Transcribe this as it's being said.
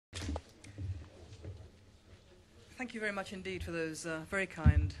Thank you very much indeed for those very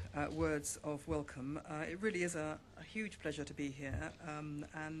kind words of welcome. It really is a huge pleasure to be here,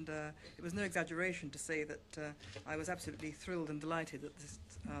 and it was no exaggeration to say that I was absolutely thrilled and delighted that this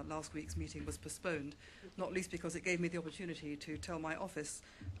last week's meeting was postponed, not least because it gave me the opportunity to tell my office,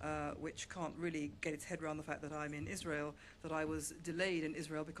 which can't really get its head around the fact that I'm in Israel, that I was delayed in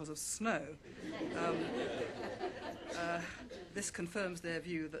Israel because of snow. This confirms their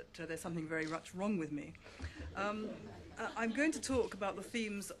view that there's something very much wrong with me. I'm going to talk about the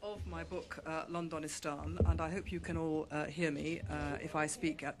themes of my book, Londonistan, and I hope you can all hear me if I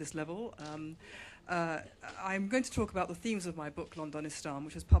speak at this level. I'm going to talk about the themes of my book, Londonistan,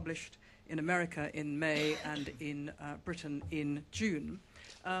 which was published in America in May and in Britain in June.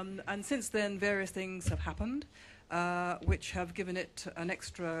 And since then, various things have happened, which have given it an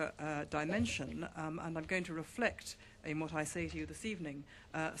extra dimension, and I'm going to reflect in what I say to you this evening,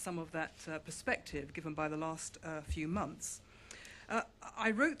 some of that perspective given by the last few months.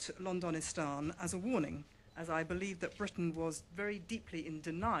 I wrote Londonistan as a warning, as I believed that Britain was very deeply in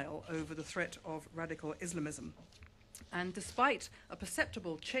denial over the threat of radical Islamism. And despite a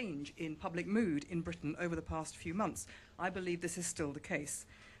perceptible change in public mood in Britain over the past few months, I believe this is still the case.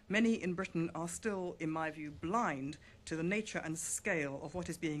 Many in Britain are still, in my view, blind to the nature and scale of what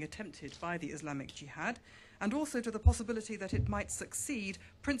is being attempted by the Islamic Jihad, and also to the possibility that it might succeed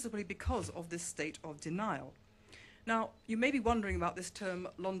principally because of this state of denial. Now, you may be wondering about this term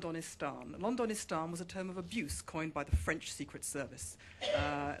Londonistan. Londonistan was a term of abuse coined by the French Secret Service.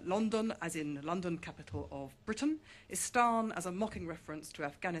 London, as in London, capital of Britain, Istan as a mocking reference to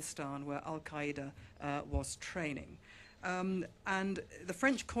Afghanistan, where Al-Qaeda was training. And the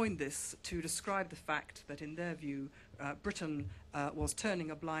French coined this to describe the fact that, in their view, Britain was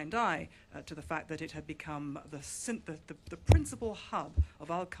turning a blind eye to the fact that it had become the principal hub of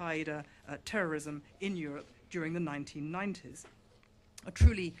Al-Qaeda terrorism in Europe during the 1990s. A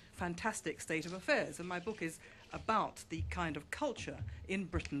truly fantastic state of affairs, and my book is about the kind of culture in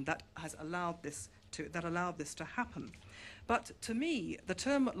Britain that has allowed this to happen. But to me, the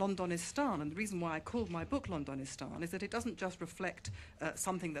term Londonistan, and the reason why I called my book Londonistan, is that it doesn't just reflect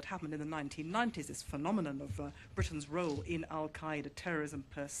something that happened in the 1990s, this phenomenon of Britain's role in Al-Qaeda terrorism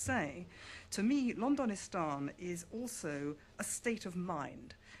per se. To me, Londonistan is also a state of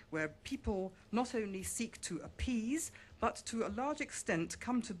mind, where people not only seek to appease, but to a large extent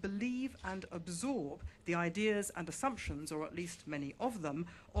come to believe and absorb the ideas and assumptions, or at least many of them,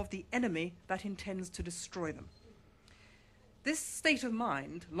 of the enemy that intends to destroy them. This state of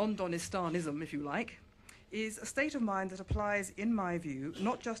mind, Londonistanism if you like, is a state of mind that applies, in my view,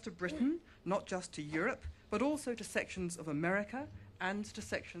 not just to Britain, not just to Europe, but also to sections of America and to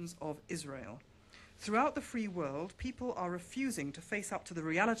sections of Israel. Throughout the free world, people are refusing to face up to the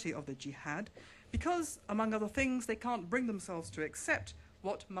reality of the jihad because, among other things, they can't bring themselves to accept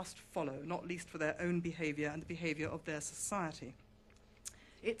what must follow, not least for their own behavior and the behavior of their society.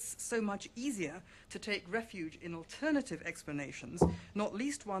 It's so much easier to take refuge in alternative explanations, not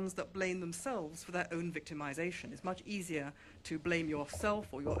least ones that blame themselves for their own victimization. It's much easier to blame yourself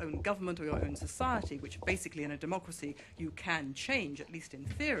or your own government or your own society, which basically in a democracy you can change, at least in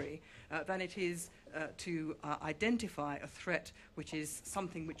theory, than it is to identify a threat which is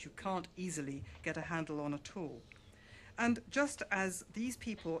something which you can't easily get a handle on at all. And just as these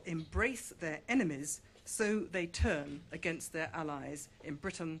people embrace their enemies, so they turn against their allies. In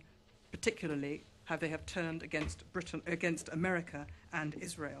Britain, particularly, they have turned against America and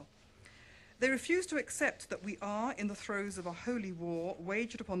Israel. They refuse to accept that we are in the throes of a holy war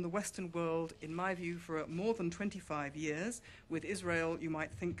waged upon the Western world, in my view, for more than 25 years, with Israel, you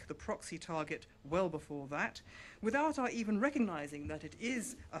might think, the proxy target well before that, without our even recognizing that it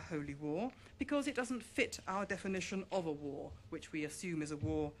is a holy war, because it doesn't fit our definition of a war, which we assume is a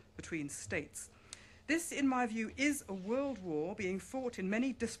war between states. This, in my view, is a world war being fought in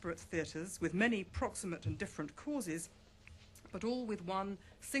many disparate theatres with many proximate and different causes, but all with one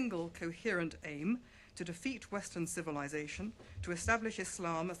single coherent aim: to defeat Western civilization, to establish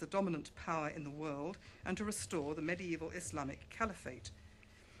Islam as the dominant power in the world, and to restore the medieval Islamic caliphate.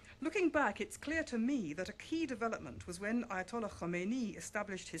 Looking back, it's clear to me that a key development was when Ayatollah Khomeini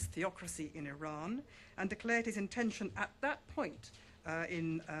established his theocracy in Iran and declared his intention at that point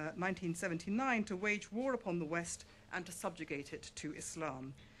in 1979 to wage war upon the West and to subjugate it to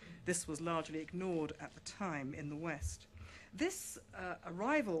Islam. This was largely ignored at the time in the West. This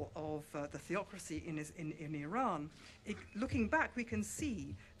arrival of the theocracy in Iran, looking back, we can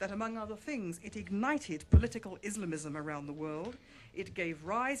see that, among other things, it ignited political Islamism around the world. It gave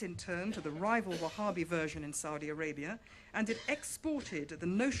rise, in turn, to the rival Wahhabi version in Saudi Arabia, and it exported the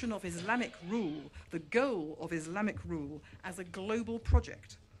notion of Islamic rule, the goal of Islamic rule, as a global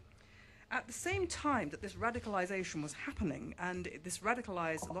project. At the same time that this radicalization was happening, and this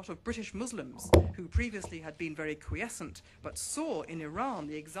radicalized a lot of British Muslims who previously had been very quiescent, but saw in Iran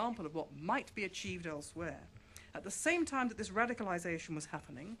the example of what might be achieved elsewhere. At the same time that this radicalization was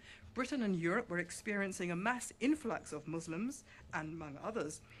happening, Britain and Europe were experiencing a mass influx of Muslims, and among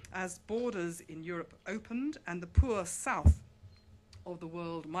others, as borders in Europe opened and the poor south of the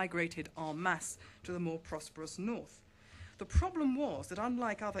world migrated en masse to the more prosperous north. The problem was that,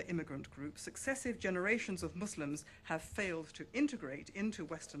 unlike other immigrant groups, successive generations of Muslims have failed to integrate into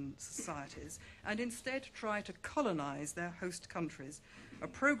Western societies and instead try to colonize their host countries, a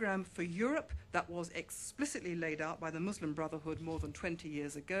program for Europe that was explicitly laid out by the Muslim Brotherhood more than 20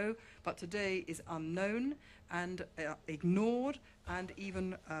 years ago, but today is unknown and ignored and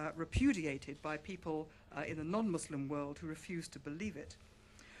even repudiated by people in the non-Muslim world who refuse to believe it.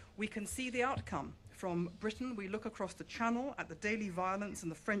 We can see the outcome. From Britain, we look across the Channel at the daily violence in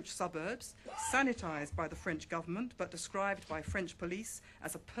the French suburbs, sanitized by the French government, but described by French police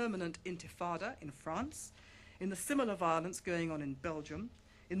as a permanent intifada in France, in the similar violence going on in Belgium,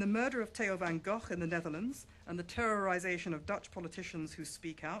 in the murder of Theo van Gogh in the Netherlands, and the terrorization of Dutch politicians who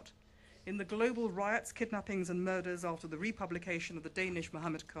speak out, in the global riots, kidnappings, and murders after the republication of the Danish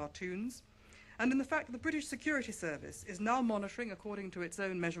Muhammad cartoons, and in the fact that the British Security Service is now monitoring, according to its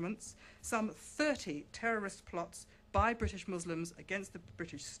own measurements, some 30 terrorist plots by British Muslims against the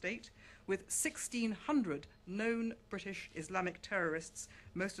British state, with 1,600 known British Islamic terrorists,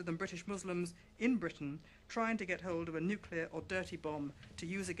 most of them British Muslims, in Britain, trying to get hold of a nuclear or dirty bomb to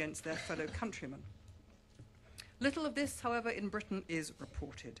use against their fellow countrymen. Little of this, however, in Britain is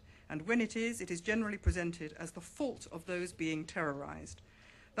reported, and when it is generally presented as the fault of those being terrorized.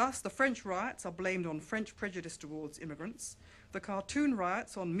 Thus, the French riots are blamed on French prejudice towards immigrants, the cartoon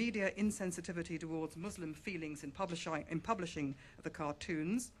riots on media insensitivity towards Muslim feelings in publishing the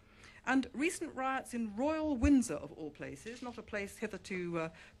cartoons, and recent riots in Royal Windsor, of all places, not a place hitherto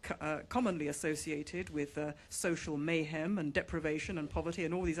commonly associated with social mayhem and deprivation and poverty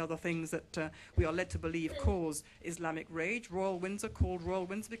and all these other things that we are led to believe cause Islamic rage. Royal Windsor, called Royal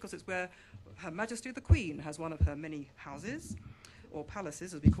Windsor because it's where Her Majesty the Queen has one of her many houses, or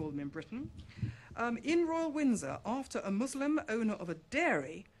palaces, as we call them in Britain. In Royal Windsor, after a Muslim owner of a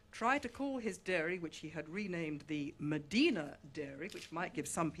dairy tried to call his dairy, which he had renamed the Medina Dairy, which might give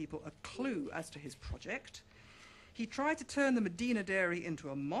some people a clue as to his project, he tried to turn the Medina Dairy into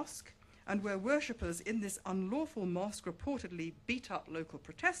a mosque, and where worshippers in this unlawful mosque reportedly beat up local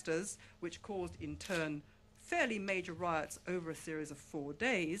protesters, which caused in turn fairly major riots over a series of 4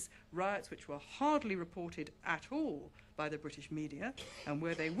 days, riots which were hardly reported at all by the British media, and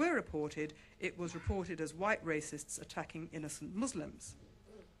where they were reported, it was reported as white racists attacking innocent Muslims.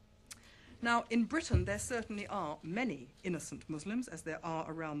 Now, in Britain, there certainly are many innocent Muslims, as there are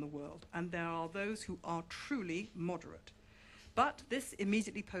around the world, and there are those who are truly moderate. But this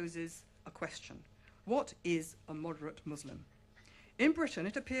immediately poses a question. What is a moderate Muslim? In Britain,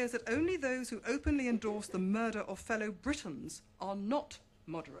 it appears that only those who openly endorse the murder of fellow Britons are not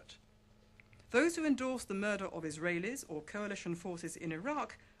moderate. Those who endorse the murder of Israelis or coalition forces in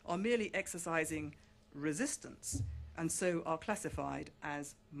Iraq are merely exercising resistance, and so are classified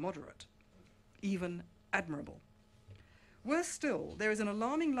as moderate, even admirable. Worse still, there is an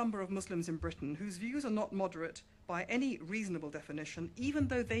alarming number of Muslims in Britain whose views are not moderate by any reasonable definition, even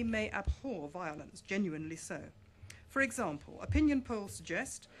though they may abhor violence, genuinely so. For example, opinion polls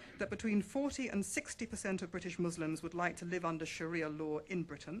suggest that between 40 and 60% of British Muslims would like to live under Sharia law in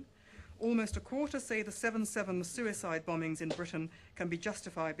Britain. Almost a quarter say the 7/7 suicide bombings in Britain can be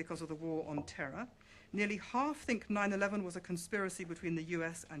justified because of the war on terror. Nearly half think 9/11 was a conspiracy between the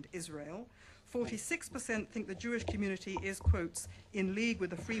US and Israel. 46% think the Jewish community is, quotes, in league with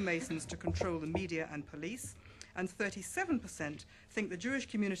the Freemasons to control the media and police. And 37% think the Jewish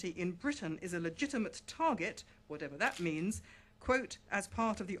community in Britain is a legitimate target, whatever that means, quote, as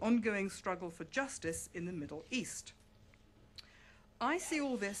part of the ongoing struggle for justice in the Middle East. I see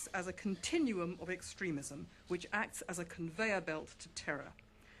all this as a continuum of extremism, which acts as a conveyor belt to terror.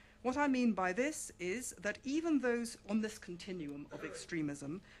 What I mean by this is that even those on this continuum of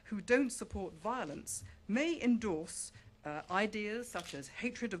extremism who don't support violence may endorse ideas such as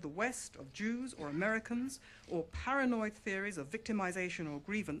hatred of the West, of Jews or Americans, or paranoid theories of victimization or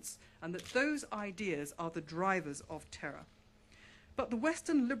grievance, and that those ideas are the drivers of terror. But the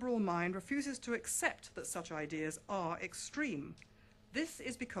Western liberal mind refuses to accept that such ideas are extreme. This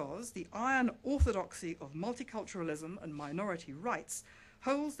is because the iron orthodoxy of multiculturalism and minority rights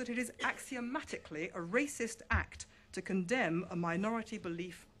holds that it is axiomatically a racist act to condemn a minority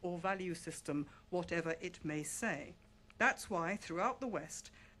belief or value system, whatever it may say. That's why, throughout the West,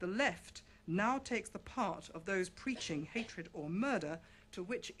 the left now takes the part of those preaching hatred or murder, to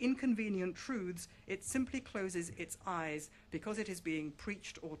which inconvenient truths it simply closes its eyes because it is being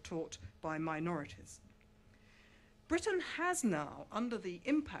preached or taught by minorities. Britain has now, under the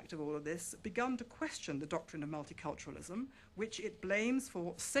impact of all of this, begun to question the doctrine of multiculturalism, which it blames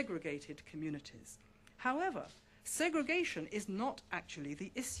for segregated communities. However, segregation is not actually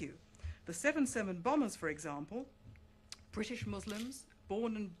the issue. The 7/7 bombers, for example, British Muslims,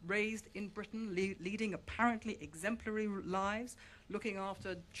 born and raised in Britain, leading apparently exemplary lives, looking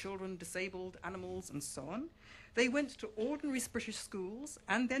after children, disabled animals, and so on. They went to ordinary British schools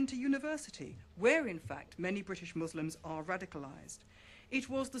and then to university, where, in fact, many British Muslims are radicalized. It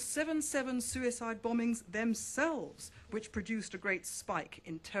was the 7/7 suicide bombings themselves which produced a great spike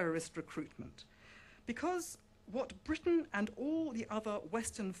in terrorist recruitment. Because what Britain and all the other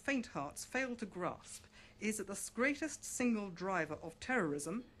Western faint-hearts fail to grasp is that the greatest single driver of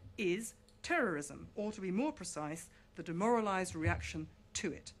terrorism is terrorism, or to be more precise, the demoralized reaction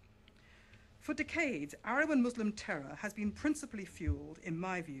to it. For decades, Arab and Muslim terror has been principally fueled, in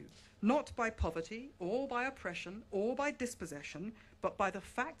my view, not by poverty or by oppression or by dispossession, but by the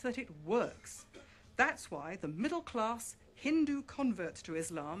fact that it works. That's why the middle-class Hindu convert to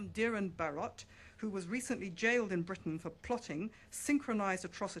Islam, Dhiren Barot, who was recently jailed in Britain for plotting synchronized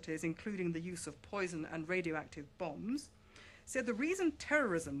atrocities, including the use of poison and radioactive bombs, said the reason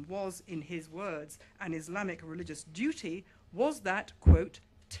terrorism was, in his words, an Islamic religious duty was that, quote,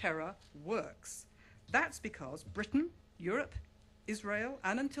 terror works. That's because Britain, Europe, Israel,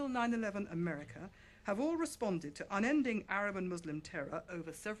 and until 9/11 America have all responded to unending Arab and Muslim terror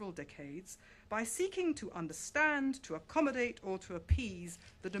over several decades by seeking to understand, to accommodate, or to appease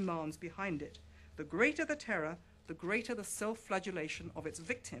the demands behind it. The greater the terror, the greater the self-flagellation of its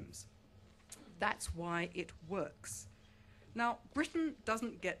victims. That's why it works. Now, Britain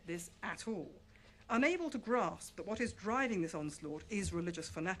doesn't get this at all. Unable to grasp that what is driving this onslaught is religious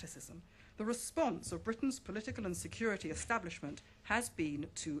fanaticism, the response of Britain's political and security establishment has been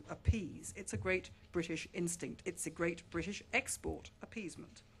to appease. It's a great British instinct. It's a great British export,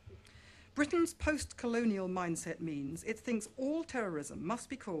 appeasement. Britain's post-colonial mindset means it thinks all terrorism must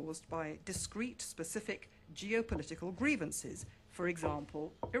be caused by discrete, specific geopolitical grievances. For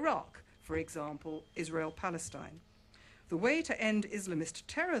example, Iraq. For example, Israel-Palestine. The way to end Islamist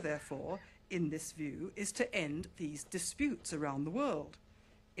terror, therefore, in this view, is to end these disputes around the world.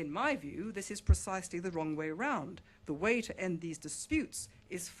 In my view, this is precisely the wrong way round. The way to end these disputes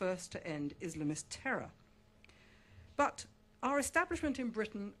is first to end Islamist terror. But our establishment in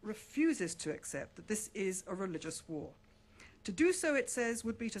Britain refuses to accept that this is a religious war. To do so, it says,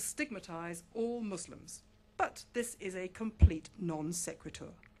 would be to stigmatize all Muslims. But this is a complete non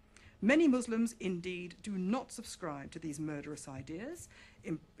sequitur. Many Muslims, indeed, do not subscribe to these murderous ideas.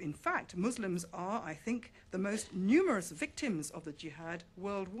 In fact, Muslims are, I think, the most numerous victims of the jihad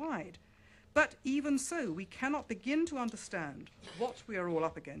worldwide. But even so, we cannot begin to understand what we are all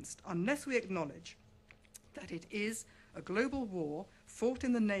up against unless we acknowledge that it is a global war fought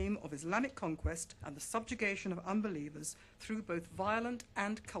in the name of Islamic conquest and the subjugation of unbelievers through both violent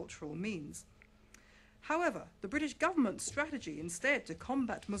and cultural means. However, the British government's strategy instead to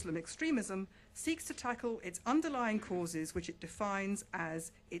combat Muslim extremism seeks to tackle its underlying causes, which it defines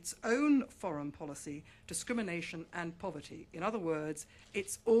as its own foreign policy, discrimination and poverty. In other words,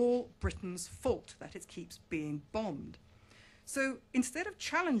 it's all Britain's fault that it keeps being bombed. So instead of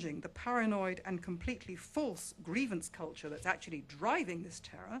challenging the paranoid and completely false grievance culture that's actually driving this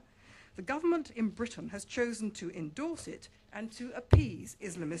terror, the government in Britain has chosen to endorse it and to appease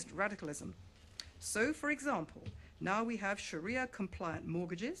Islamist radicalism. So, for example, now we have Sharia-compliant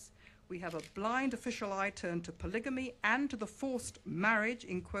mortgages, we have a blind official eye turned to polygamy and to the forced marriage,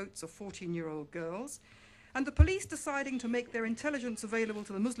 in quotes, of 14-year-old girls, and the police deciding to make their intelligence available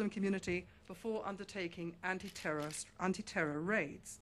to the Muslim community before undertaking anti-terror raids.